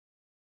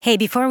Hey,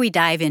 before we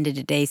dive into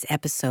today's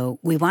episode,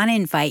 we want to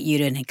invite you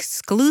to an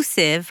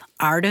exclusive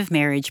Art of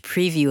Marriage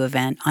preview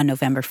event on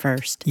November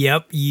 1st.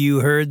 Yep,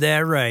 you heard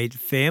that right.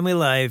 Family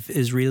Life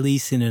is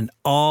releasing an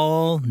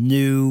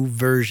all-new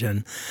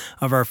version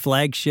of our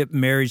flagship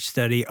marriage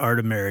study, Art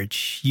of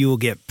Marriage. You will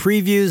get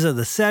previews of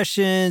the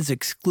sessions,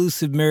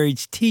 exclusive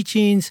marriage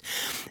teachings,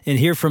 and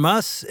hear from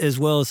us as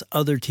well as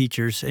other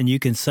teachers. And you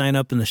can sign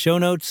up in the show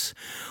notes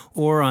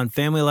or on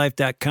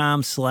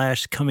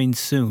familylife.com/coming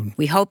soon.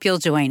 We hope you'll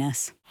join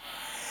us.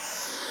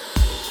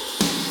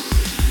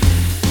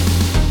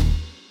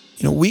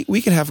 You know,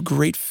 we can have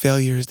great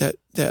failures that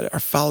are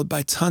followed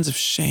by tons of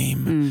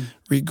shame,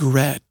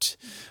 regret.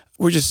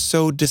 We're just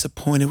so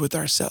disappointed with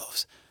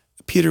ourselves.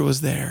 Peter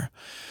was there.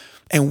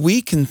 And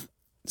we can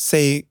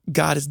say,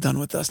 God is done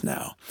with us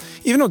now.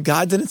 Even though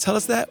God didn't tell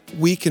us that,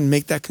 we can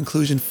make that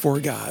conclusion for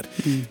God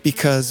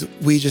because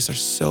we just are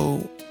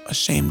so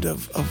ashamed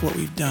of what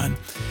we've done.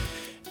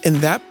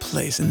 In that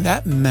place, in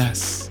that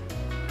mess,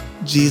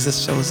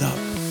 Jesus shows up.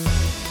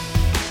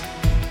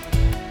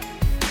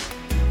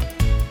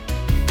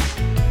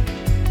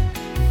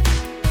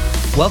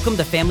 Welcome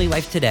to Family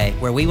Life Today,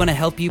 where we want to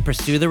help you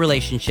pursue the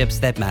relationships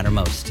that matter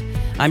most.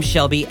 I'm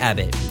Shelby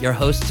Abbott. Your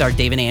hosts are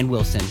Dave and Ann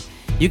Wilson.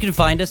 You can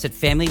find us at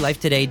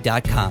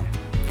FamilyLifeToday.com.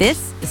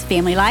 This is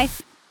Family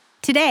Life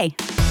Today.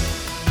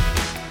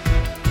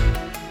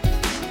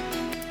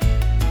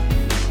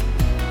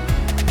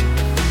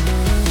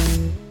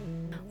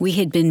 We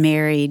had been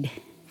married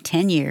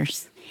 10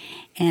 years,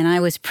 and I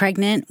was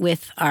pregnant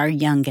with our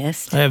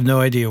youngest. I have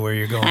no idea where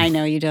you're going. I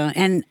know you don't.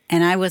 And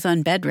I was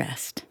on bed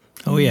rest.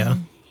 Oh, yeah.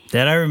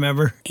 That I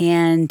remember.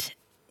 And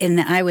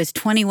I was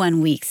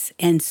 21 weeks,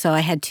 and so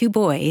I had two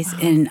boys,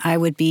 and I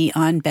would be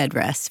on bed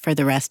rest for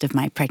the rest of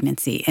my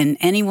pregnancy. And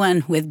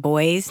anyone with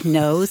boys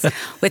knows,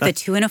 with a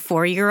 2- and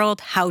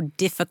 4-year-old, how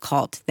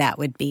difficult that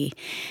would be.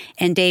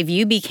 And Dave,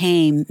 you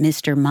became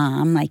Mr.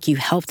 Mom. Like, you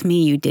helped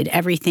me. You did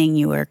everything.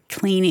 You were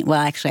cleaning. Well,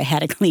 actually, I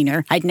had a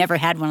cleaner. I'd never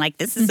had one like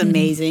this. Is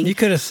amazing. You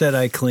could have said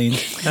I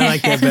cleaned. I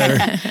like that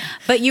better.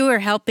 But you were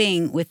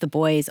helping with the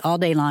boys all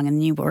day long,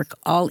 and you work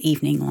all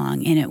evening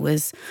long, and it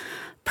was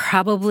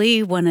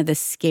probably one of the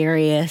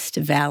scariest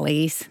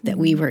valleys that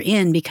we were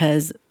in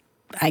because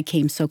I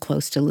came so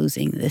close to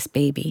losing this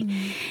baby.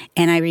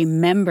 And I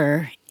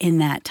remember in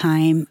that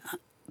time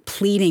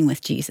pleading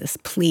with Jesus,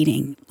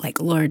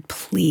 like, Lord,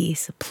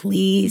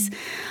 please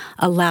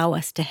allow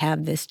us to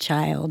have this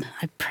child.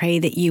 I pray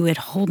that you would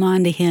hold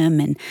on to him.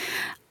 And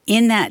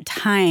in that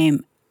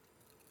time,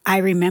 I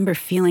remember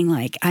feeling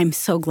like I'm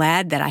so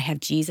glad that I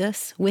have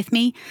Jesus with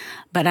me,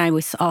 but I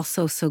was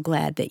also so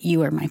glad that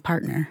you are my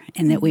partner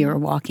and that we were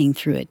walking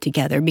through it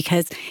together.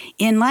 Because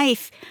in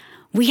life,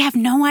 we have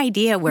no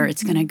idea where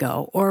it's going to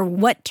go or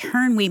what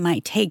turn we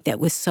might take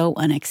that was so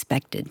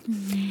unexpected.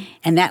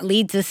 And that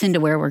leads us into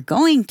where we're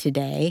going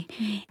today.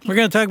 We're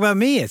going to talk about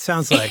me, it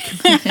sounds like.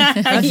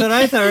 That's what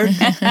I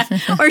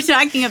thought. We're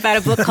talking about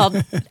a book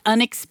called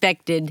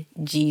Unexpected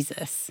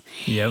Jesus.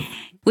 Yep.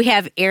 We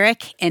have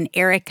Eric and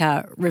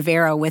Erikah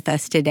Rivera with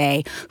us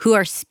today, who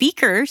are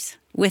speakers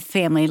with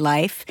Family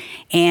Life.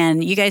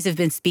 And you guys have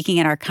been speaking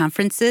at our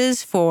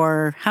conferences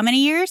for how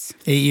many years?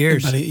 8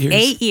 years. About 8 years.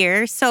 8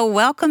 years. So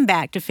welcome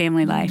back to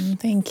Family Life.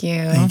 Thank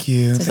you. Thank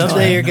you.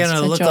 Someday you're going to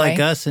It's a look joy. like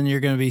us and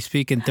you're going to be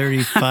speaking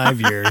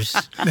 35 years.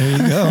 There you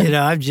go. You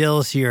know, I'm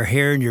jealous of your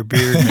hair and your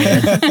beard,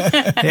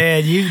 man.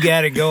 And you've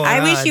got it going I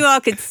on. wish you all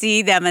could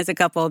see them as a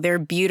couple. They're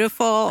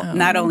beautiful,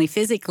 not only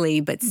physically,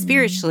 but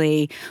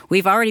spiritually.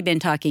 We've already been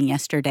talking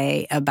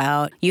yesterday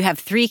about you have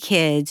 3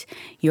 kids,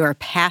 you're a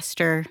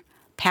pastor's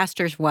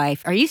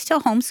wife. Are you still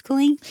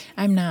homeschooling?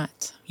 I'm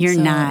not. You're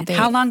So not.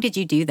 How long did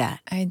you do that?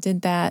 I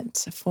did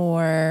that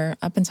for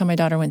up until my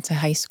daughter went to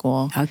high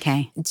school.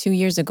 Okay. 2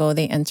 years ago,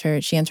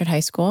 she entered high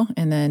school,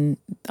 and then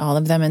all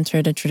of them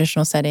entered a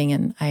traditional setting,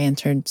 and I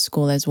entered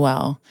school as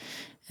well.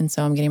 And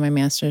so I'm getting my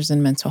master's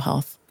in mental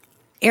health.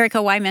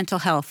 Erikah, why mental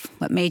health?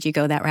 What made you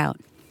go that route?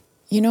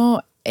 You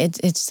know,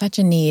 it's such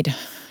a need.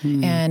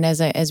 And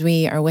as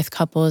we are with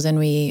couples and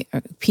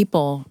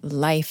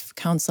life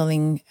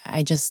counseling,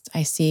 I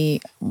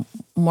see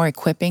more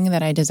equipping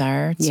that I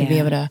desire to be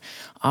able to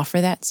offer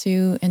that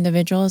to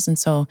individuals. And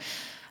so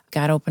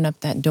God opened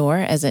up that door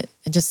as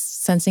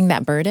just sensing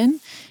that burden.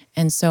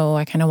 And so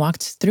I kind of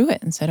walked through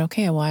it and said,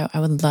 okay, well, I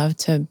would love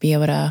to be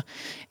able to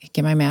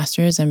get my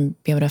master's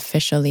and be able to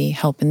officially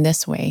help in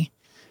this way.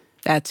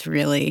 That's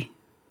really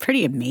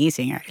pretty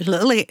amazing.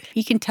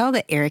 You can tell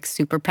that Eric's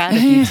super proud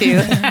of you, too.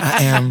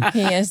 I am.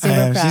 He is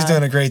super proud. She's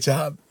doing a great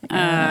job.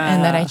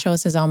 And that I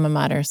chose his alma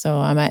mater. So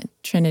I'm at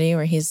Trinity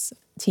where he's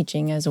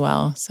teaching as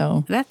well.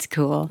 So That's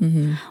cool.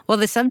 Well,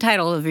 the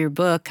subtitle of your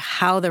book,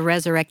 How the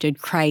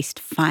Resurrected Christ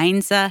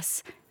Finds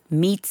Us,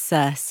 Meets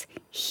Us,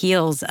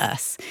 Heals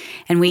Us.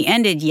 And we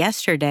ended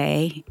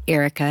yesterday,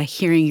 Erikah,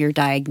 hearing your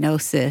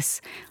diagnosis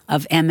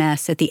of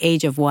MS at the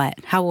age of what?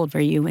 How old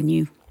were you when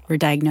you were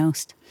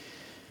diagnosed?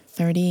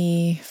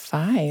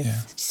 35.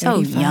 Yeah. So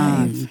 35.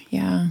 young.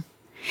 Yeah.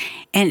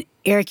 And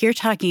Eric, you're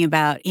talking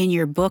about in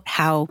your book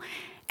how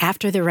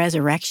after the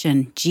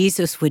resurrection,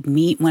 Jesus would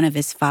meet one of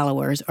his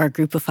followers or a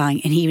group of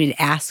following, and he would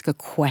ask a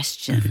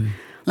question.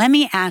 Let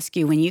me ask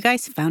you, when you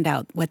guys found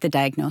out what the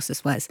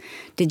diagnosis was,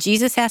 did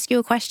Jesus ask you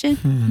a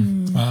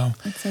question? Wow.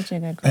 That's such a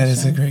good question. That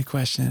is a great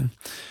question.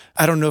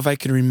 I don't know if I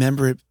can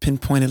remember it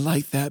pinpointed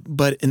like that,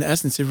 but in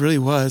essence, it really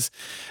was.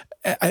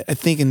 I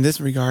think in this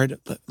regard,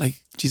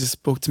 like Jesus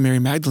spoke to Mary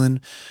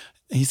Magdalene,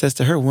 and he says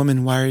to her,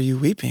 "Woman, why are you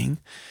weeping?"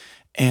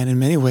 And in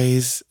many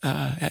ways,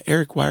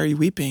 Eric, why are you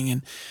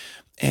weeping?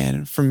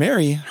 And for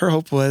Mary, her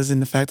hope was in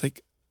the fact,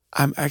 like,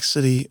 I'm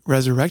actually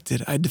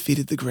resurrected. I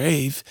defeated the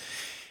grave.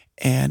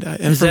 And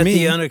is for that me,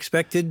 the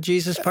unexpected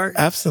Jesus part?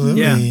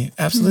 Absolutely. Yeah.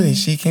 Absolutely.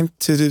 She came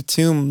to the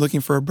tomb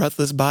looking for a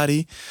breathless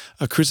body,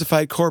 a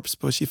crucified corpse,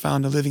 but she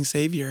found a living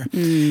Savior.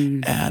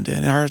 And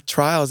in our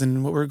trials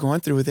and what we're going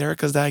through with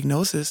Erikah's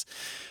diagnosis,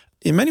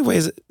 in many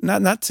ways,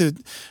 not to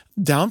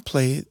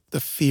downplay the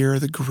fear,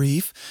 the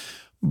grief,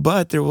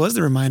 but there was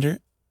the reminder,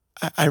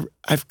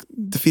 I've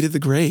defeated the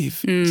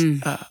grave.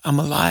 I'm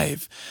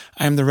alive.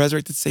 I am the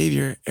resurrected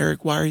Savior.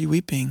 Eric, why are you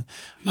weeping?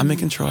 I'm in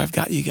control. I've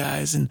got you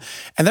guys. And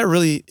that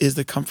really is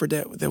the comfort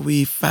that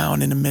we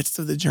found in the midst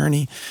of the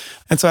journey.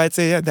 And so I'd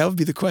say, that would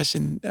be the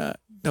question that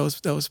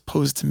was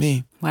posed to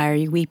me. Why are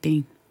you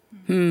weeping?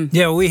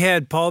 Yeah, we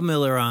had Paul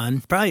Miller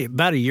on probably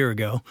about a year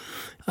ago.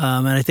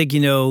 And I think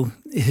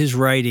his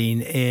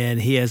writing,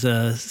 and he has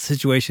a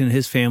situation in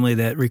his family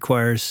that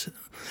requires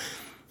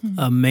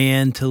a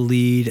man to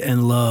lead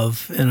and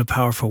love in a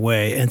powerful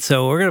way. And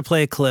so we're going to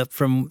play a clip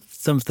from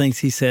some things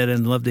he said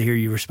and love to hear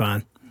you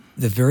respond.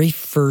 The very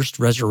first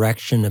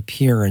resurrection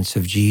appearance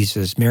of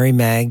Jesus, Mary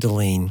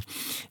Magdalene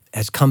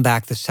has come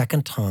back the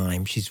second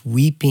time. She's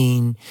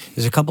weeping.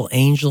 There's a couple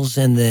angels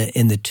in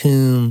the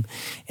tomb,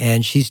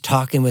 and she's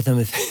talking with them.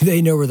 If they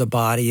know where the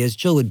body is,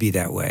 Jill would be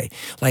that way.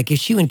 Like if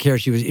she wouldn't care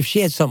if she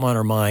had something on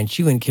her mind,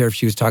 she wouldn't care if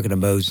she was talking to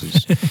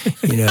Moses,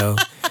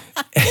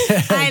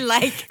 I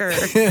like her.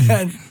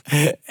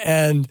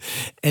 and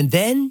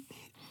then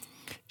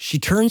she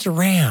turns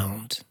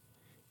around,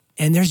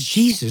 and there's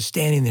Jesus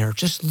standing there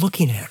just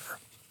looking at her.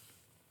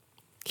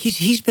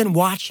 He's been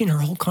watching her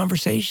whole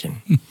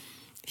conversation.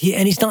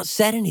 He's not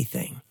said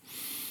anything.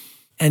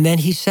 And then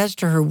he says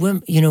to her,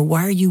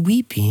 why are you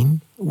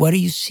weeping? What are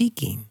you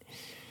seeking?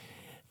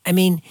 I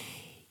mean,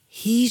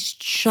 he's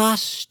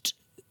just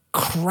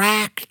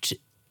cracked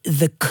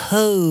the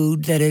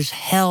code that has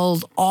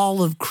held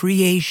all of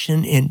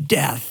creation in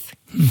death.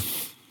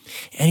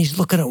 And he's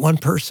looking at one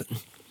person.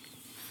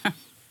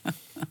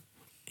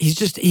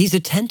 He's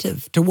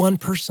attentive to one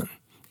person.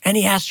 And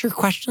he asks her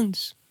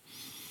questions.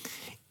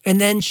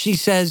 And then she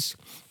says,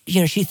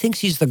 she thinks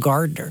he's the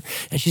gardener.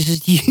 And she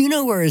says, you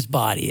know where his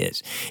body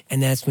is.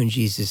 And that's when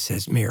Jesus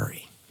says,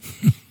 Mary.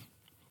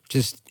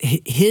 Just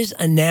his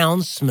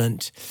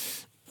announcement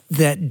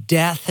that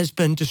death has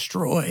been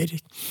destroyed,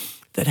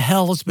 that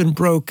hell has been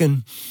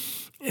broken,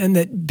 and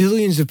that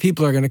billions of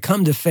people are going to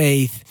come to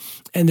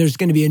faith, and there's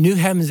going to be a new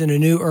heavens and a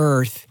new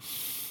earth.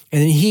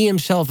 And then he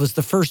himself is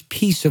the first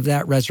piece of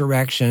that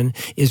resurrection,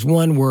 is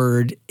one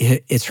word,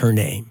 it's her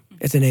name.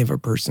 It's the name of a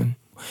person.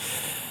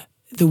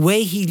 The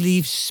way he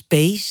leaves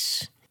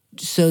space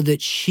so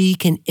that she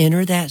can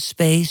enter that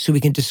space, so we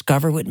can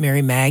discover what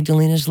Mary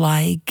Magdalene is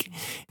like,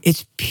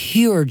 it's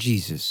pure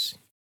Jesus.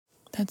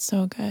 That's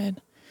so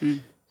good.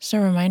 Just a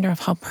reminder of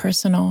how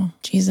personal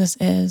Jesus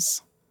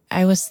is.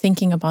 I was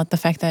thinking about the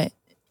fact that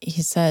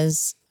he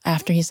says,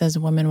 after he says,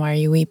 woman, why are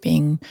you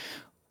weeping?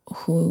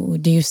 Who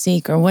do you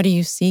seek, or what do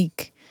you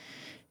seek?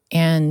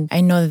 And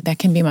I know that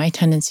can be my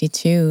tendency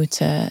too,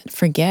 to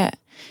forget,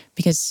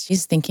 because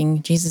she's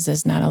thinking Jesus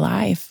is not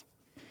alive.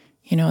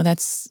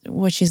 That's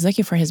what she's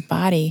looking for, his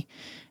body,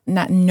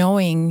 not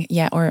knowing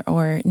yet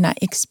or not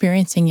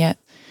experiencing yet.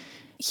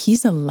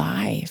 He's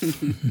alive.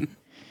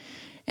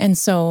 And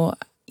so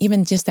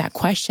even just that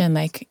question,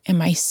 like,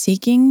 am I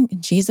seeking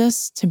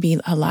Jesus to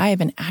be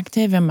alive and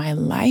active in my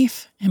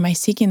life? Am I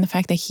seeking the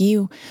fact that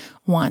he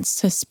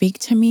wants to speak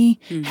to me,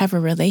 have a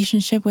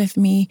relationship with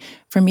me,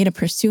 for me to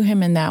pursue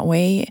him in that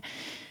way?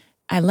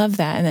 I love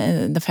that.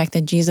 And the fact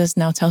that Jesus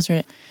now tells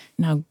her,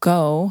 now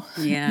go.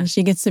 Yeah. And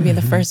she gets to be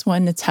the first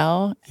one to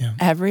tell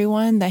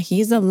everyone that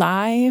he's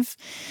alive.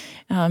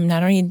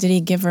 Not only did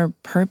he give her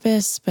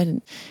purpose, but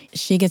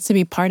she gets to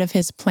be part of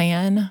his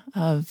plan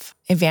of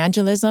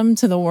evangelism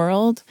to the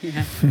world.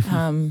 Yeah.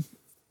 And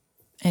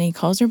he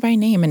calls her by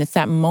name. And it's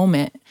that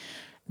moment.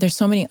 There's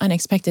so many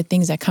unexpected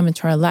things that come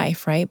into our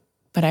life, right?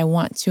 But I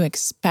want to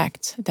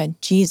expect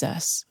that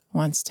Jesus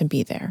wants to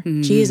be there.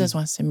 Jesus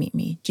wants to meet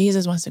me.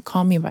 Jesus wants to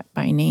call me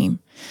by name.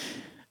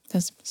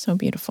 That's so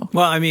beautiful.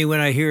 Well, I mean, when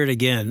I hear it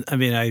again,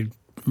 I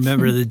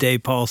remember the day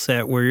Paul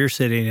sat where you're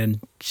sitting and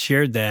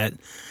shared that.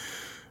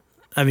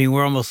 I mean,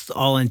 we're almost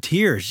all in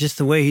tears. Just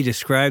the way he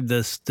described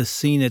the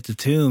scene at the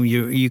tomb,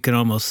 you can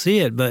almost see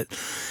it. But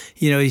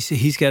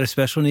he's got a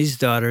special needs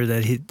daughter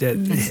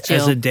that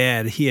as a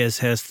dad he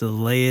has to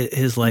lay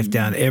his life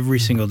down every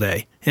single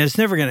day, and it's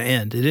never going to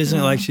end. It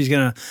isn't like she's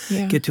going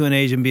to get to an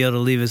age and be able to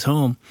leave his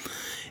home.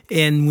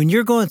 And when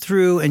you're going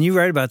through, and you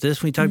write about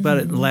this, we talked about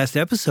it in the last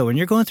episode, when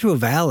you're going through a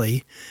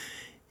valley,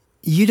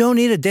 you don't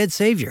need a dead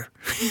Savior.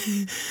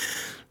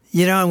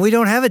 And we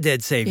don't have a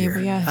dead Savior.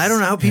 Yes. I don't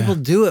know how people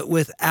do it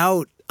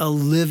without a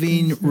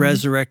living,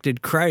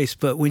 resurrected Christ.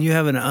 But when you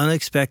have an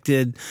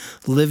unexpected,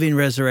 living,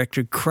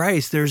 resurrected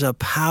Christ, there's a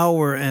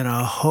power and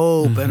a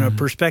hope and a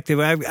perspective.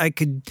 I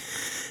could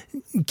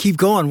keep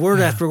going word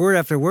after word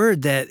after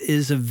word that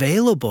is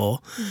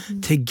available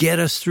to get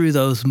us through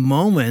those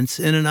moments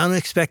in an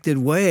unexpected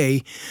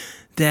way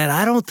that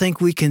I don't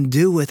think we can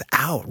do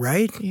without,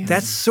 right? Yeah.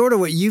 That's sort of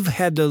what you've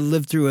had to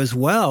live through as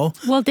well.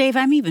 Well, Dave,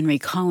 I'm even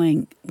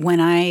recalling when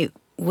I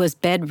was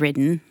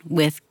bedridden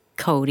with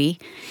Cody,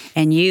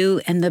 and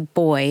you and the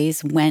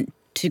boys went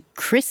to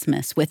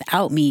Christmas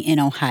without me in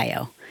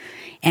Ohio.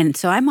 And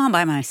so I'm all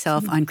by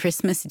myself on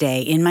Christmas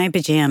Day in my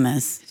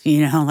pajamas,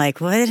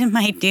 like, what am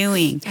I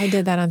doing? I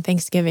did that on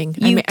Thanksgiving.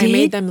 You I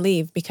made them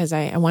leave because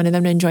I wanted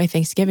them to enjoy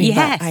Thanksgiving,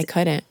 but I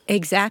couldn't.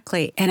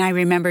 Exactly. And I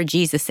remember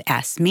Jesus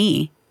asked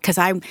me, because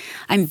I'm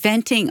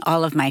venting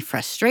all of my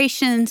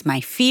frustrations,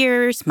 my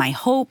fears, my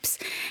hopes.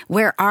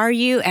 Where are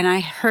you? And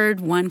I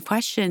heard one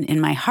question in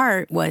my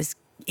heart was,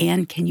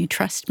 Anne, can you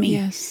trust me?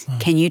 Yes.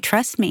 Can you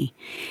trust me?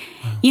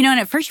 And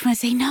at first you want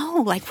to say,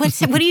 no, like,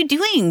 what are you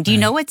doing? Do you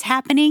know what's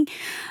happening?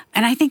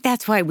 And I think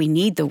that's why we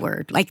need the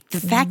word. Like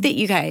the fact that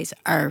you guys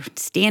are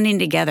standing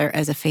together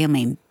as a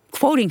family,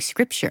 quoting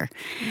scripture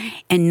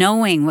and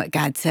knowing what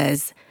God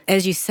says.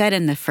 As you said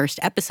in the first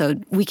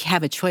episode, we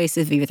have a choice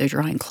of either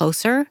drawing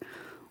closer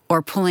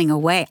or pulling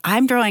away.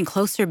 I'm drawing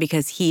closer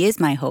because he is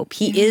my hope.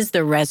 He is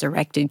the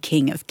resurrected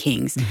King of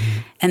Kings.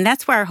 And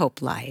that's where our hope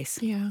lies.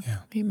 Yeah.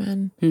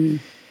 Amen. And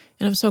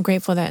I'm so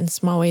grateful that in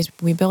small ways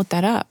we built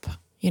that up.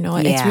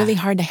 It's really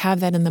hard to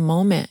have that in the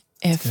moment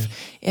if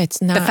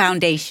it's not the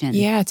foundation.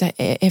 Yeah,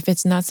 if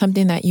it's not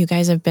something that you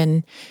guys have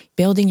been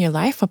building your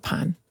life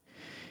upon.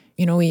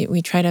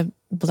 We try to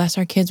bless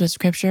our kids with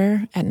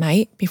scripture at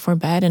night before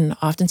bed, and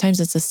oftentimes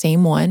it's the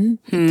same one,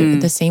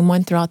 the same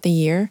one throughout the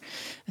year,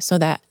 so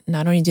that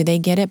not only do they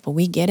get it, but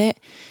we get it.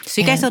 So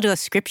you guys will do a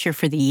scripture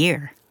for the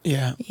year.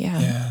 Yeah.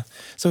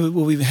 So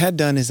what we had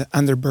done is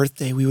on their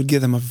birthday, we would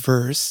give them a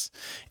verse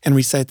and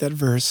recite that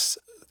verse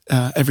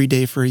every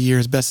day for a year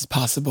as best as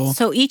possible.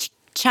 So each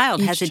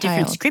child has a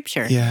different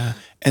scripture. Yeah.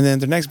 And then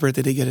their next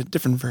birthday, they get a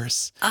different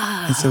verse.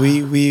 And so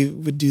we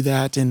would do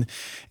that. And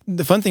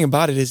the fun thing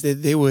about it is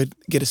that they would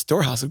get a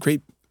storehouse of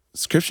great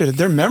scripture that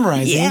they're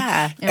memorizing.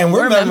 Yeah. And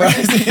we're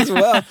memorizing as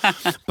well.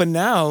 But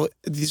now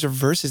these are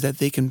verses that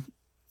they can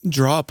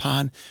draw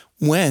upon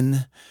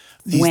when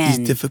these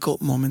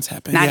difficult moments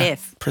happen. Not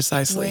if.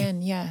 Precisely.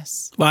 When,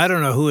 yes. Well, I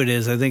don't know who it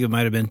is. I think it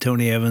might have been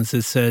Tony Evans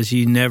that says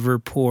you never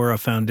pour a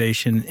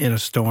foundation in a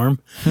storm.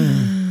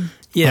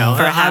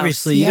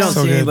 Obviously you don't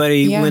see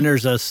anybody when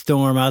there's a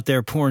storm out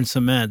there pouring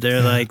cement.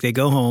 They're like, they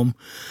go home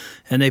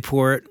and they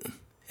pour it.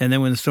 And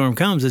then when the storm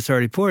comes, it's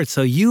already poured.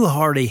 So you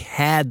already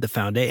had the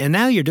foundation. And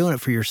now you're doing it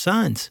for your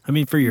sons. I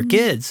mean, for your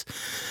kids.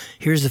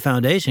 Here's the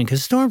foundation,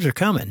 because storms are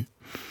coming.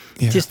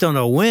 Yeah. Just don't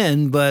know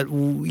when, but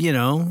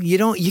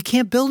you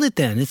can't build it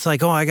then. It's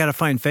like, I got to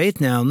find faith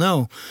now.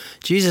 No,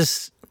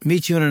 Jesus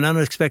meets you in an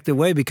unexpected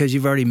way because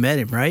you've already met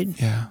him, right?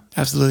 Yeah,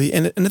 absolutely.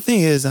 And the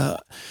thing is,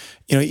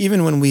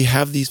 even when we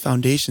have these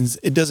foundations,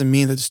 it doesn't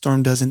mean that the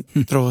storm doesn't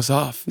throw us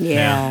off.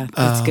 Yeah,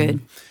 that's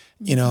good.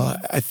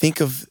 I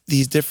think of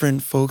these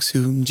different folks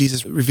whom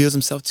Jesus reveals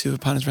himself to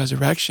upon his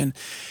resurrection,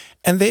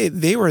 and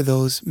they were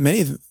those,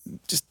 many of them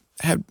just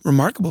had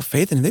remarkable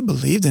faith in him. They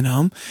believed in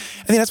him.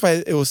 I think that's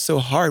why it was so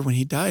hard when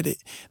he died. They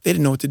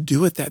didn't know what to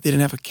do with that. They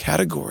didn't have a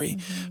category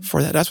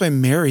for that. That's why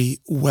Mary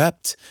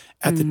wept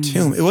at the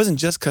tomb. It wasn't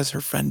just because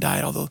her friend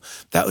died, although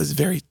that was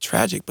very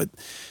tragic, but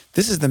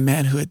this is the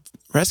man who had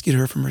rescued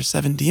her from her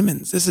 7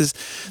 demons. This is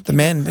the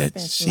man that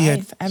she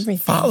had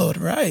followed,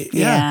 right?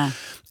 Yeah.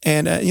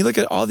 And you look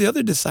at all the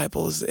other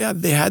disciples,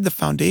 they had the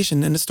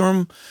foundation, and the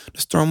storm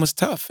was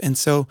tough. And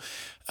so,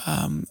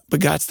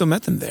 but God still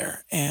met them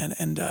there.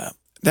 And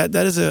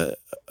that is a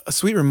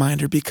sweet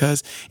reminder,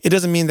 because it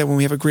doesn't mean that when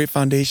we have a great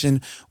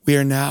foundation, we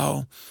are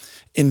now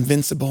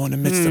invincible in the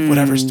midst of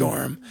whatever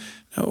storm.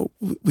 No,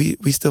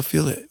 we still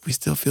feel it. We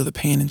still feel the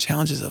pain and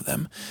challenges of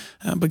them.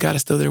 But God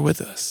is still there with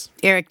us.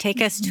 Eric,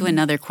 take us to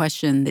another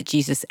question that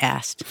Jesus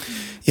asked.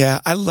 Yeah,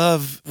 I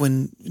love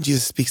when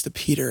Jesus speaks to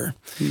Peter.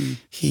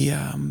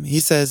 He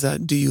says,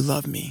 do you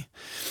love me?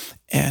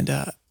 And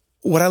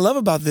what I love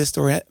about this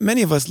story,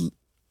 many of us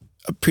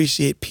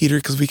appreciate Peter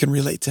because we can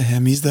relate to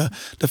him. He's the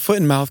foot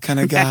and mouth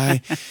kind of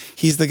guy.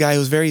 He's the guy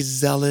who's very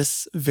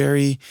zealous,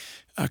 very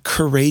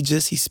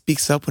courageous. He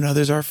speaks up when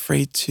others are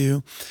afraid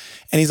to.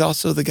 And he's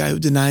also the guy who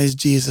denies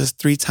Jesus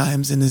 3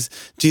 times in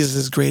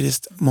Jesus'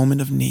 greatest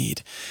moment of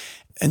need.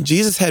 And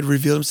Jesus had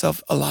revealed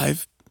himself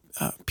alive.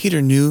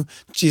 Peter knew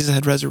Jesus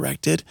had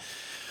resurrected.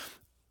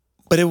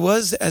 But it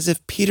was as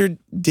if Peter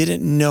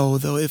didn't know,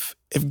 though, if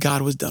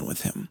God was done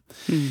with him.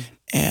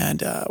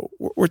 And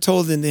we're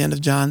told in the end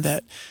of John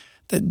that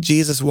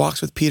Jesus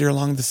walks with Peter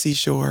along the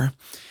seashore.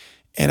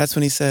 And that's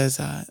when he says,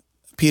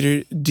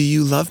 Peter, do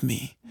you love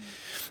me?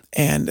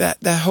 And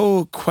that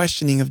whole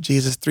questioning of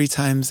Jesus 3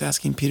 times,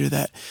 asking Peter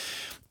that,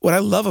 what I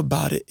love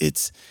about it,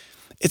 it's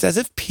it's as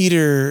if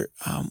Peter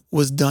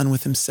was done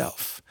with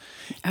himself.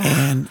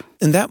 And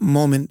in that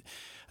moment,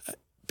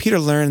 Peter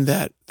learned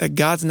that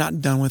God's not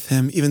done with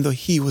him, even though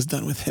he was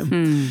done with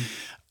him.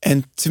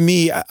 And to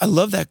me, I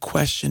love that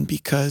question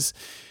because,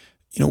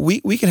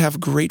 we can have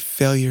great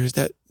failures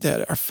that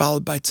are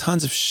followed by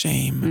tons of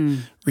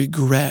shame,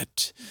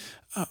 regret.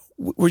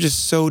 We're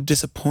just so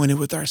disappointed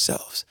with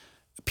ourselves.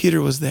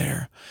 Peter was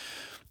there.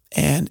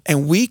 And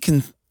we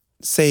can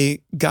say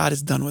God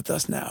is done with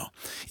us now.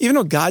 Even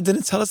though God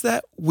didn't tell us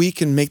that, we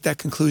can make that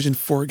conclusion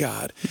for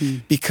God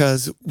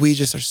because we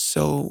just are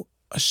so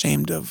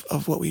ashamed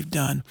of what we've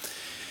done.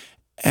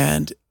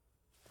 And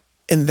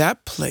in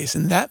that place,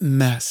 in that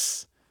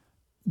mess,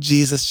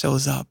 Jesus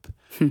shows up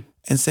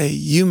and say,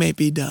 you may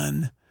be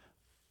done,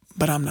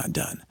 but I'm not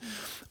done.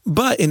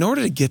 But in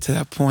order to get to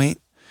that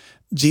point,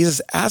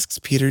 Jesus asks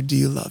Peter, do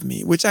you love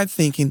me? Which I'm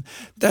thinking,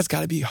 that's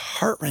got to be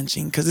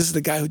heart-wrenching because this is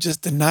the guy who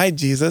just denied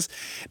Jesus.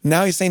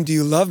 Now he's saying, do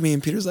you love me?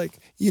 And Peter's like,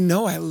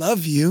 I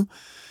love you.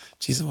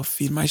 Jesus will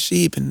feed my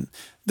sheep and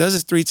does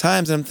this 3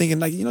 times. And I'm thinking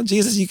like,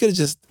 Jesus, you could have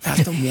just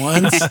asked him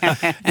once.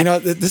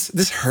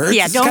 This hurts.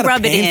 Yeah, don't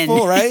rub painful,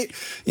 it in. Right?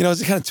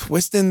 It's kind of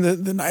twisting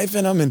the knife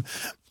in him.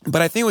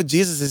 But I think what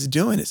Jesus is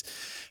doing is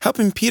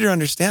helping Peter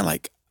understand,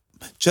 like,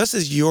 just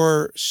as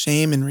your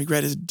shame and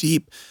regret is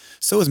deep,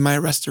 so is my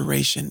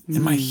restoration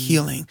and my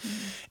healing.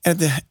 And at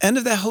the end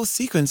of that whole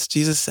sequence,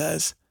 Jesus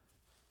says,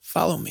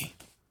 follow me.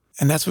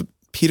 And that's what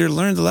Peter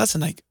learned the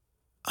lesson, like,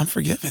 I'm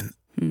forgiven.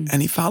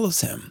 And he follows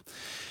him.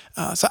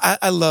 So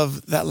I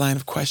love that line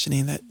of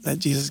questioning that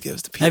Jesus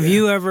gives to Peter. Have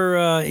you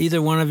ever,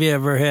 either one of you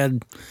ever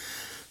had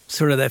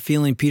sort of that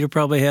feeling Peter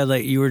probably had,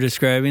 like you were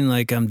describing,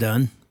 like, I'm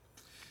done?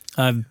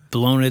 I've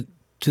blown it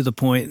to the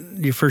point,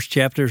 your first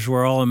chapters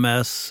were all a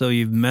mess, so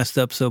you've messed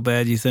up so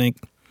bad you think,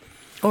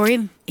 Or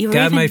even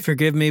God might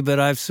forgive me, but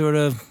I've sort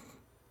of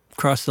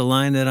crossed the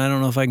line that I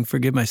don't know if I can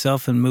forgive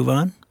myself and move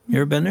on. You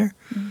ever been there?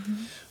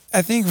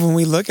 I think when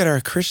we look at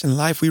our Christian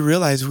life, we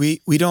realize we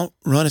don't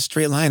run a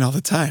straight line all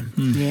the time.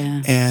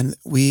 Yeah. And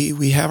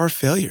we have our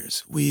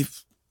failures.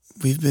 We've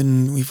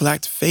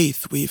lacked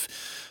faith. We've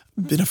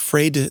been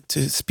afraid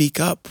to speak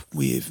up.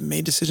 We've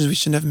made decisions we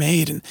shouldn't have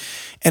made. And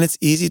it's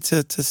easy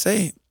to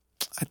say,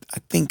 I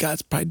think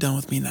God's probably done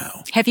with me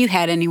now. Have you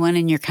had anyone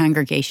in your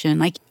congregation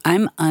like,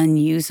 I'm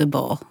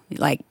unusable,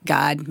 like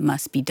God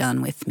must be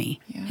done with me?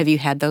 Yeah. Have you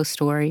had those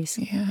stories?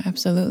 Yeah,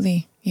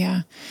 absolutely.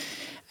 Yeah.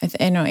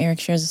 I know Eric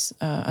shares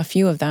a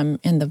few of them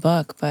in the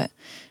book, but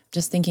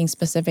just thinking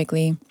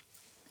specifically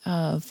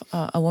of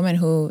a woman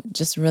who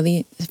just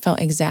really felt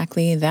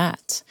exactly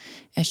that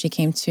as she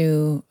came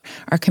to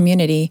our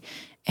community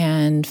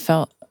and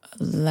felt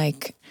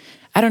like,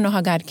 I don't know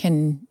how God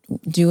can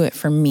do it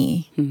for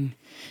me.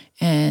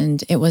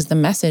 And it was the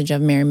message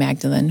of Mary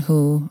Magdalene,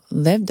 who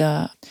lived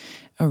a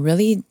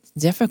really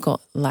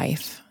difficult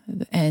life.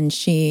 And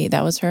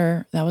that was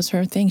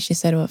her thing. She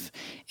said, well,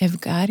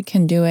 if God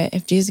can do it,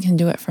 if Jesus can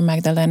do it for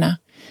Magdalena,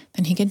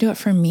 then he can do it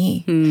for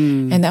me.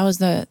 And that was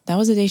the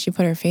day she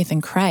put her faith in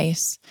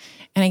Christ.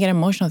 And I get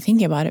emotional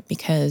thinking about it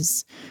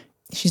because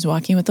she's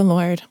walking with the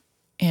Lord,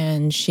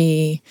 and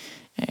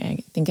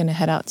thinking to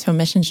head out to a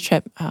missions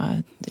trip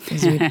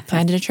because we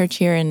planted a church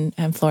here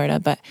in Florida,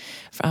 but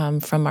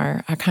from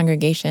our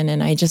congregation.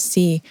 And I just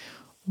see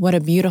what a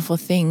beautiful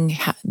thing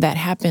that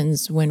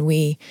happens when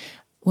we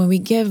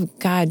give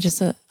God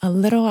just a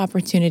little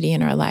opportunity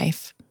in our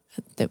life.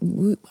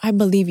 I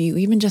believe you,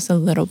 even just a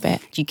little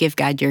bit. You give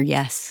God your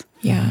yes.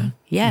 Yeah.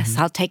 Yes,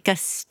 I'll take a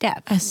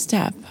step. A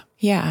step.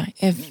 Yeah.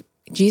 If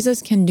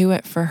Jesus can do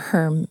it for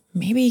her,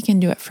 maybe he can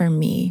do it for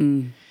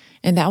me.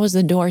 And that was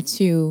the door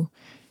to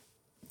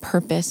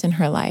purpose in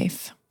her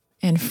life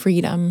and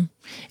freedom.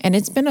 And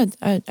it's been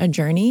a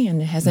journey,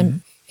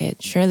 and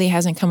it surely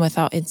hasn't come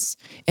without its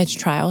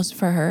trials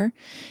for her.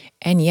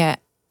 And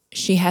yet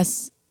she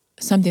has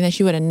something that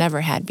she would have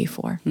never had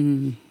before.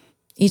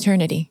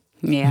 Eternity.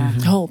 Yeah.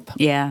 Hope.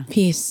 Yeah.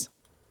 Peace.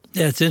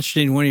 Yeah, it's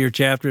interesting. One of your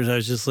chapters, I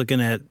was just looking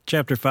at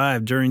chapter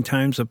 5, during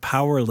times of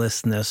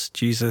powerlessness,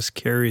 Jesus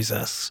carries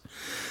us.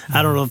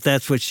 I don't know if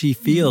that's what she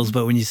feels,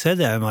 but when you said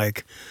that, I'm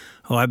like,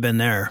 oh, I've been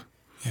there.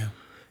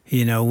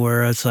 Yeah.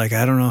 Where it's like,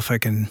 I don't know if I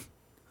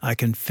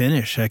can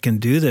finish, I can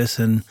do this.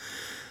 And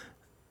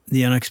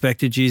the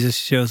unexpected Jesus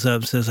shows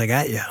up and says, I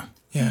got you.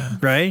 Yeah.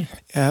 Right?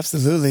 Yeah,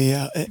 absolutely.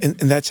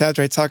 In that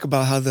chapter, I talk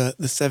about how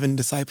the 7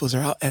 disciples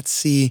are out at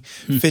sea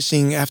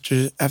fishing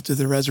after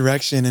the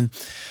resurrection.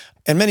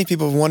 And many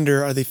people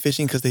wonder, are they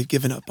fishing because they've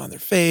given up on their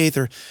faith?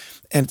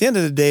 And at the end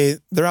of the day,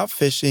 they're out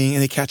fishing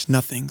and they catch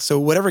nothing. So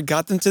whatever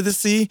got them to the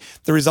sea,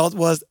 the result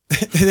was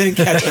they didn't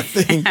catch a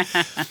thing.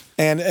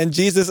 And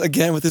Jesus,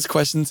 again, with his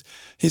questions,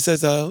 he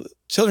says,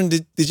 children,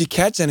 did you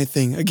catch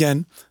anything?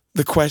 Again,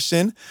 the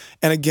question.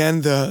 And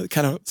again, the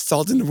kind of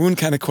salt in the wound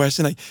kind of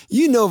question. Like,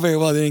 very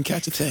well they didn't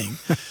catch a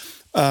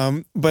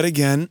thing. But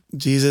again,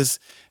 Jesus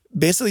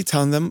basically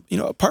telling them,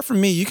 apart from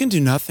me, you can do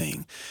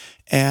nothing.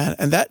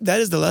 And that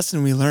is the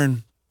lesson we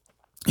learn.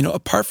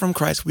 Apart from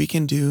Christ, we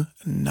can do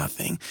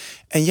nothing.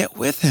 And yet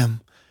with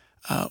him,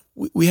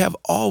 we have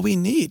all we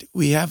need.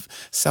 We have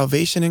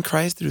salvation in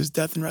Christ through his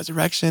death and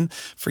resurrection,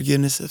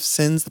 forgiveness of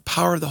sins, the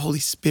power of the Holy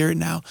Spirit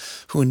now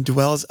who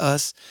indwells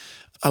us.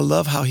 I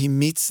love how he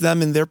meets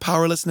them in their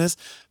powerlessness,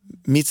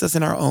 meets us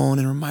in our own,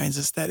 and reminds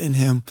us that in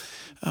him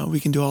we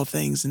can do all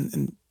things.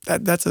 And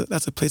that's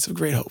a place of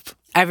great hope.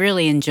 I've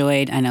really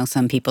enjoyed, I know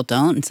some people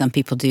don't and some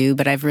people do,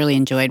 but I've really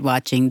enjoyed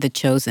watching The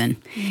Chosen.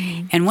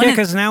 And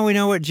because now we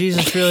know what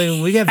Jesus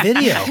we got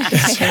video.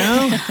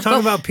 Talk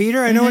about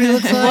Peter, I know what he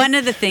looks like. One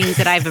of the things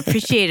that I've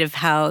appreciated of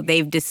how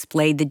they've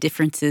displayed the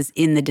differences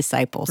in the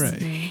disciples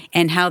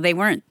and how they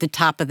weren't the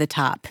top of the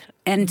top.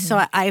 And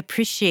so I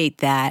appreciate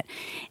that.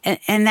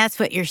 And that's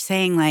what you're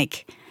saying,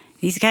 like,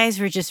 these guys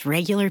were just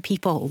regular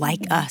people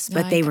like us,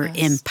 but they were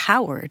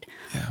empowered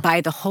by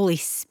the Holy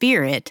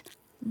Spirit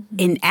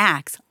in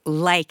Acts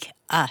like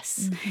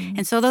us.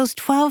 And so those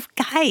 12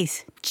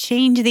 guys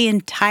changed the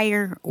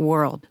entire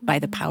world by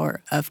the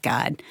power of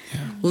God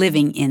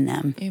living in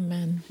them.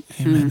 Amen.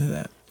 Amen to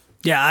that.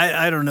 Yeah,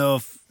 I don't know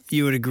if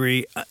you would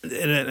agree,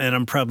 and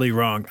I'm probably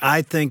wrong.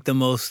 I think the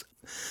most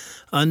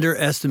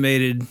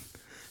underestimated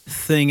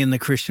thing in the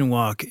Christian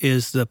walk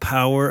is the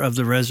power of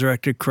the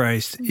resurrected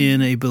Christ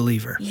in a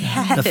believer.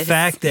 Yes. The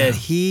fact that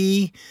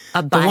he,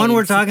 abides. the one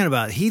we're talking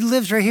about, he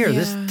lives right here.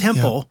 This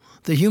temple,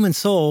 the human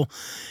soul,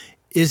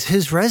 is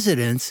his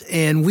residence,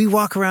 and we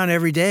walk around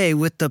every day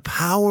with the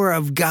power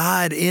of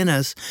God in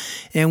us,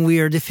 and we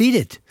are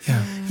defeated.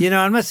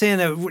 Yeah. I'm not saying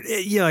that,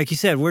 like you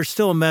said, we're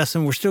still a mess,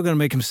 and we're still going to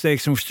make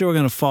mistakes, and we're still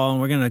going to fall,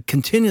 and we're going to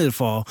continue to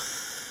fall.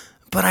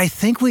 But I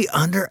think we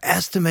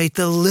underestimate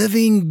the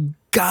living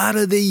God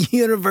of the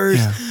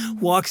universe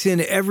walks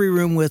in every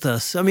room with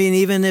us. I mean,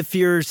 even if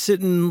you're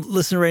sitting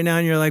listening right now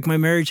and you're like, my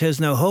marriage has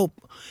no hope,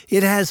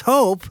 it has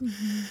hope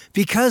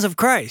because of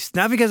Christ,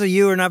 not because of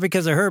you or not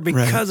because of her,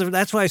 because of,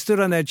 that's why I stood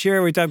on that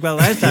chair we talked about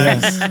last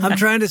time. I'm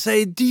trying to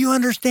say, do you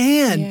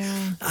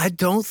understand? I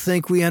don't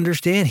think we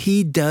understand.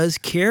 He does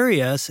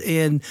carry us,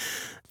 and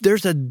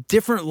there's a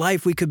different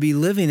life we could be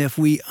living if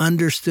we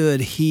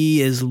understood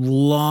he is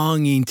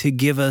longing to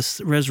give us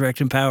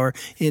resurrection power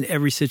in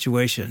every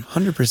situation.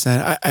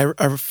 100%.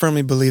 I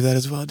firmly believe that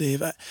as well,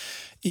 Dave.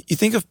 You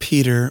think of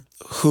Peter,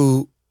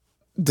 who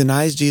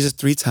denies Jesus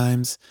 3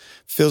 times,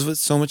 fills with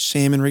so much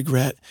shame and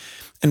regret,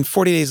 and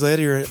 40 days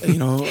later,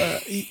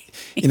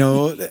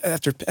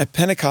 after at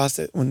Pentecost,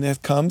 when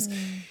that comes,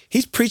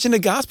 he's preaching the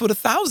gospel to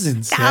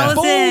thousands.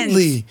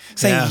 Boldly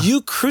saying,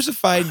 "You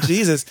crucified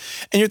Jesus,"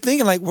 and you're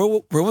thinking, like,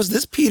 where was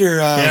this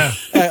Peter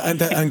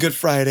on Good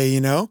Friday?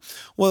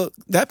 Well,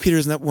 that Peter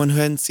is not one who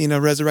hadn't seen a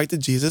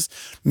resurrected Jesus,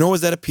 nor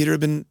was that a Peter who had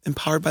been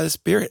empowered by the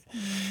Spirit.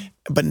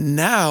 But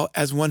now,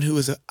 as one who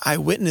is an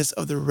eyewitness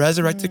of the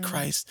resurrected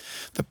Christ,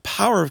 the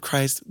power of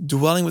Christ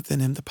dwelling within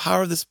him, the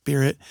power of the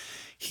Spirit,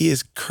 he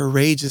is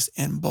courageous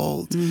and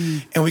bold.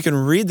 And we can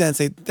read that and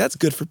say, that's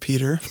good for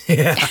Peter.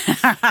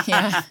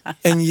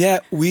 And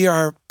yet, we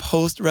are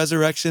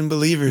post-resurrection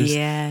believers.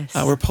 Yes.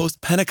 We're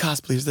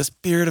post-Pentecost believers. The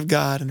Spirit of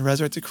God and the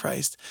resurrected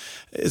Christ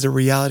is a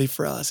reality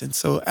for us. And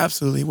so,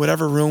 absolutely,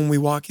 whatever room we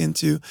walk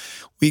into,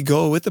 we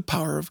go with the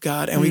power of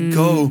God, and we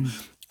go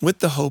with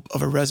the hope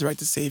of a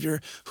resurrected Savior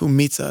who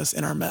meets us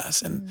in our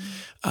mess. And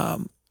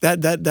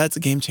that's a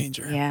game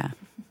changer. Yeah.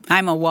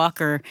 I'm a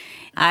walker.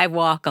 I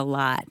walk a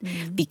lot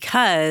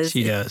because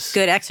She does. it's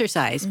good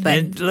exercise. But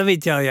And let me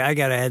tell you, I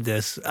got to add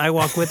this. I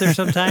walk with her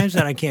sometimes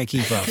and I can't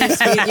keep up.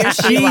 You're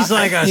She's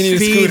like a You need a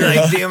speed. scooter,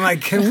 Like, I'm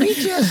like, can we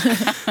just?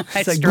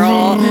 I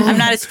stroll. I'm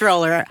not a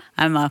stroller.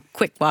 I'm a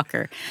quick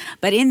walker.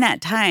 But in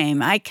that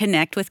time, I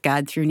connect with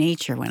God through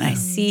nature. When I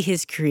see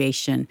his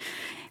creation,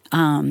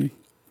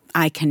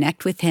 I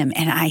connect with him.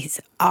 And I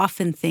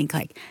often think,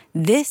 like,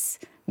 this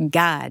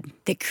God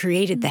that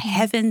created the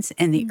heavens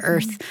and the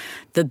earth,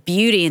 the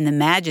beauty and the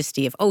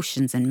majesty of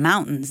oceans and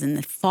mountains and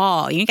the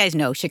fall. You guys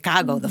know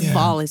Chicago, the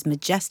fall is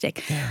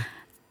majestic.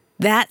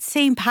 That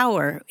same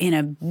power in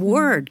a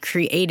word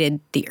created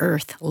the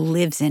earth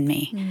lives in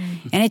me.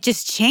 And it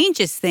just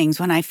changes things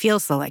when I feel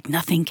so like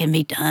nothing can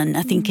be done,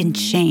 nothing can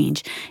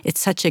change. It's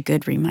such a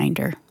good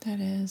reminder. That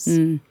is.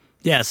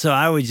 Yeah, so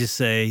I would just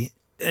say,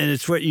 and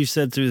it's what you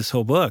said through this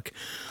whole book,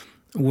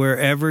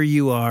 wherever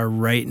you are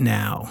right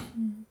now,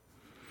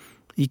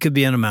 you could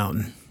be on a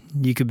mountain.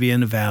 You could be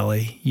in a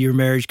valley. Your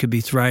marriage could be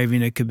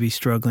thriving. It could be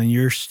struggling.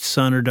 Your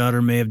son or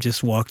daughter may have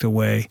just walked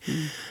away.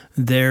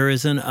 There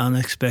is an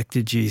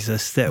unexpected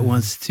Jesus that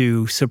wants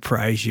to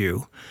surprise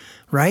you,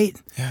 right?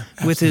 Yeah,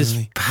 with his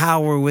absolutely.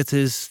 power, with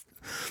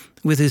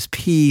his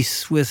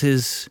peace, with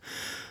his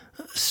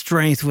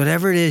strength,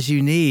 whatever it is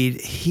you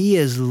need. He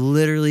is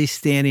literally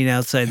standing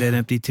outside that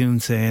empty tomb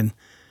saying,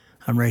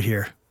 I'm right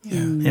here.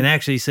 And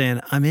actually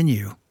saying, I'm in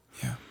you.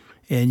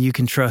 And you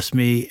can trust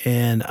me,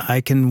 and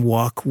I can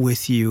walk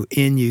with you,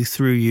 in you,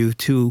 through you,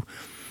 to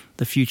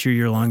the future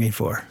you're longing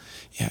for.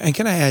 Yeah, and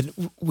can I add,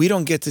 we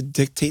don't get to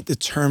dictate the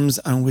terms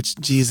on which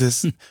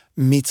Jesus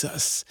meets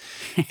us.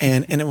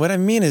 And what I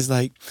mean is,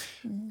 like,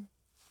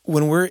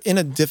 when we're in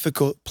a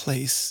difficult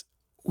place,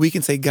 we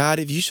can say, God,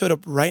 if you showed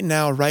up right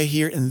now, right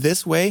here, in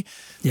this way,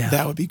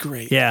 that would be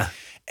great. Yeah.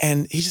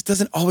 And he just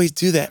doesn't always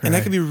do that. And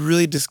that can be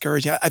really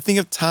discouraging. I think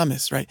of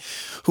Thomas, right?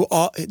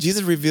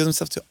 Jesus reveals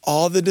himself to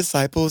all the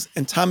disciples,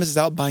 and Thomas is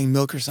out buying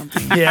milk or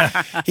something.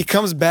 Yeah. He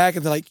comes back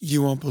and they're like,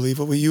 you won't believe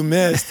what you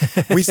missed.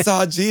 We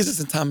saw Jesus.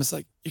 And Thomas is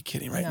like, you're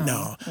kidding, right?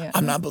 No,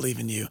 I'm not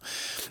believing you.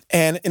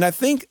 And I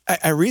think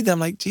I read them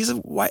like, Jesus,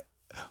 why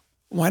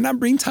not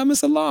bring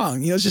Thomas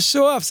along? Just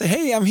show up, say,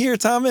 hey, I'm here,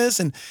 Thomas.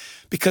 And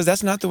because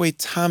that's not the way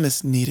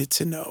Thomas needed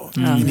to know.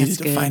 He needed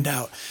to find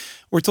out.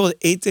 We're told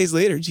 8 days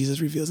later,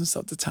 Jesus reveals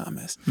himself to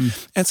Thomas.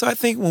 And so I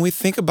think when we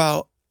think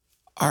about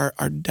our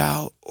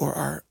doubt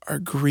or our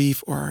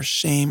grief or our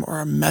shame or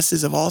our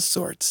messes of all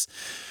sorts,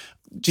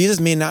 Jesus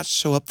may not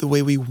show up the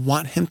way we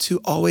want him to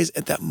always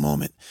at that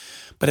moment,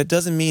 but it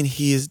doesn't mean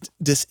he is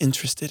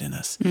disinterested in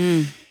us.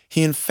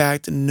 He, in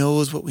fact,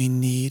 knows what we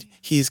need.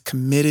 He is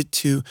committed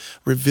to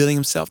revealing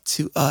himself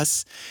to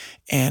us,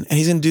 and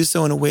he's going to do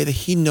so in a way that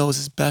he knows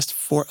is best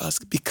for us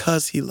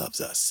because he loves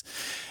us.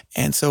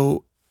 And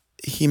so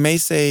he may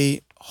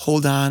say,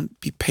 hold on,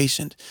 be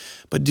patient,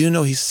 but do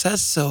know he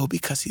says so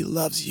because he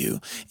loves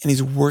you and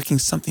he's working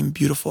something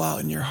beautiful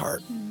out in your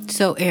heart.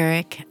 So,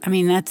 Eric,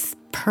 that's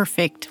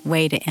perfect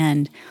way to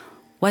end.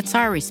 What's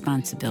our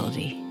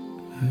responsibility?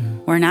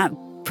 We're not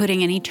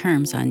putting any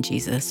terms on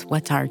Jesus.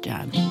 What's our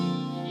job?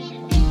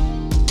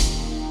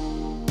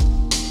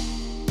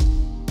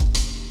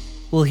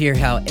 We'll hear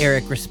how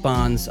Eric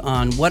responds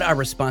on what our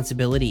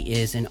responsibility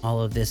is in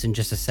all of this in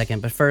just a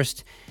second. But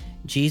first,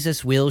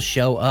 Jesus will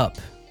show up.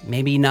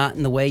 Maybe not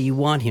in the way you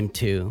want him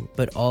to,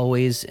 but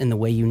always in the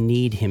way you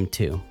need him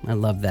to. I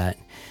love that.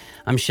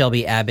 I'm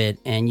Shelby Abbott,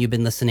 and you've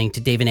been listening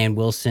to Dave and Ann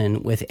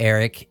Wilson with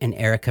Eric and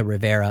Erikah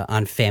Rivera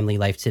on Family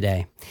Life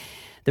Today.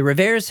 The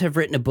Riveras have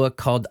written a book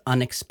called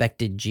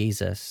Unexpected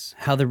Jesus,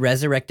 how the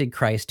resurrected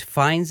Christ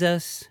finds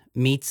us,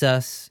 meets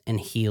us, and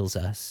heals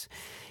us.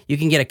 You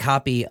can get a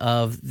copy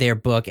of their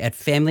book at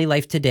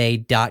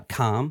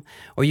familylifetoday.com,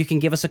 or you can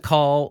give us a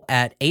call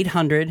at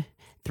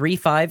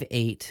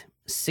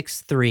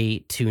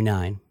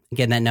 800-358-6329.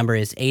 Again, that number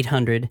is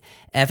 800,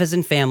 F as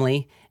in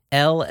family,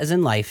 L as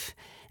in life,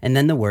 and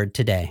then the word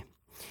today.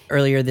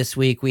 Earlier this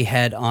week, we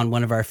had on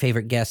one of our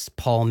favorite guests,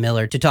 Paul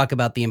Miller, to talk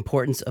about the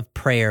importance of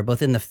prayer,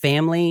 both in the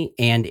family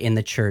and in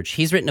the church.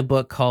 He's written a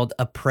book called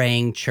A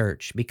Praying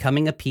Church,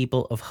 Becoming a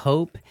People of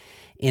Hope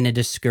in a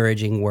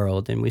Discouraging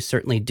World. And we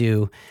certainly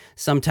do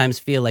sometimes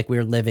feel like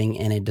we're living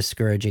in a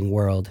discouraging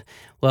world.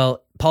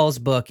 Well, Paul's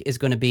book is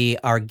going to be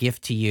our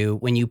gift to you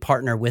when you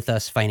partner with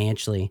us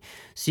financially.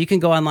 So you can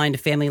go online to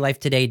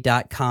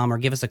familylifetoday.com or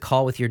give us a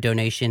call with your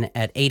donation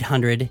at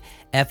 800,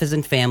 F as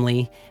in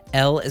family,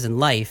 L as in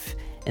life,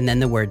 and then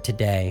the word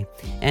today.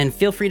 And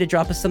feel free to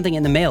drop us something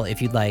in the mail if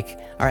you'd like.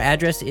 Our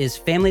address is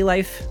Family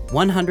Life,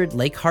 100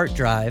 Lake Hart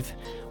Drive,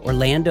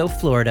 Orlando,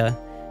 Florida,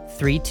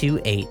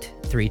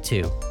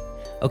 32832.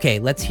 Okay,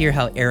 let's hear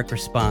how Eric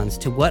responds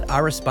to what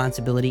our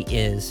responsibility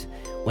is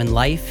when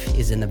life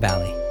is in the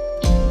valley.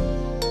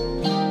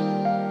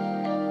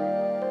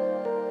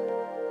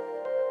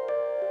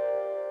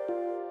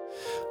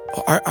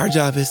 Our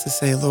job is to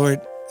say,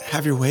 Lord,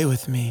 have your way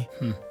with me.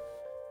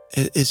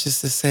 It's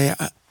just to say,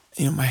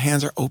 my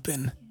hands are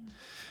open.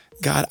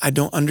 God, I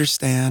don't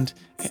understand.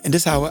 And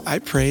this is how I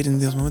prayed in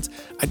those moments.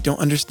 I don't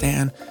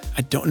understand.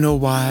 I don't know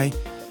why.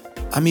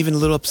 I'm even a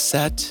little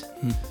upset.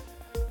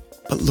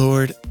 But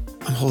Lord,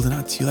 I'm holding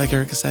on to you. Like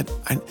Erikah said,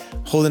 I'm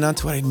holding on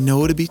to what I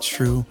know to be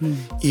true,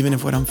 even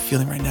if what I'm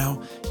feeling right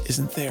now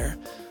isn't there.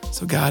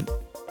 So God,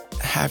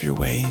 have your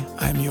way.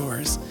 I'm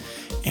yours.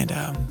 And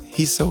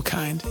he's so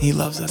kind. He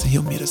loves us, and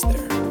he'll meet us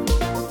there.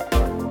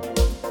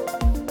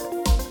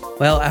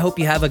 Well, I hope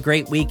you have a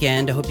great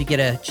weekend. I hope you get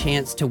a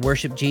chance to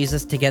worship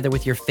Jesus together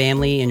with your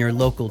family in your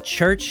local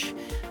church.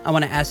 I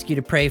want to ask you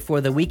to pray for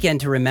the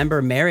Weekend to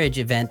Remember Marriage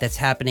event that's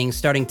happening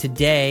starting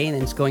today,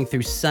 and it's going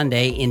through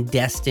Sunday in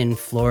Destin,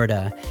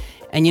 Florida.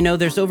 And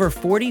there's over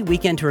 40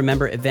 Weekend to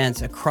Remember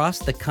events across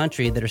the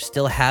country that are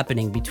still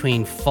happening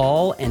between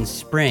fall and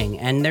spring,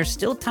 and there's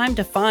still time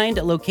to find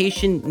a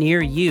location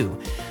near you.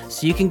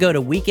 So you can go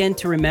to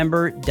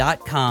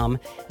weekendtoremember.com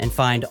and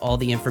find all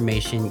the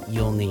information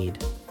you'll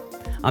need.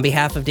 On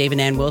behalf of Dave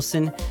and Ann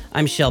Wilson,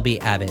 I'm Shelby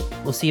Abbott.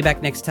 We'll see you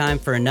back next time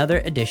for another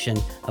edition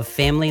of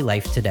Family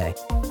Life Today.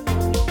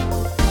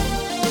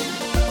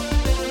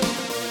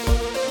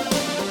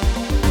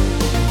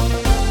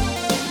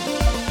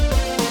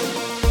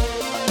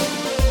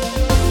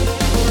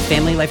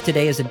 Family Life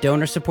Today is a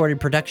donor-supported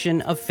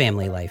production of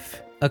Family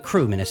Life, a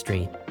Cru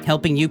ministry,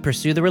 helping you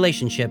pursue the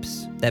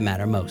relationships that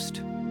matter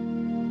most.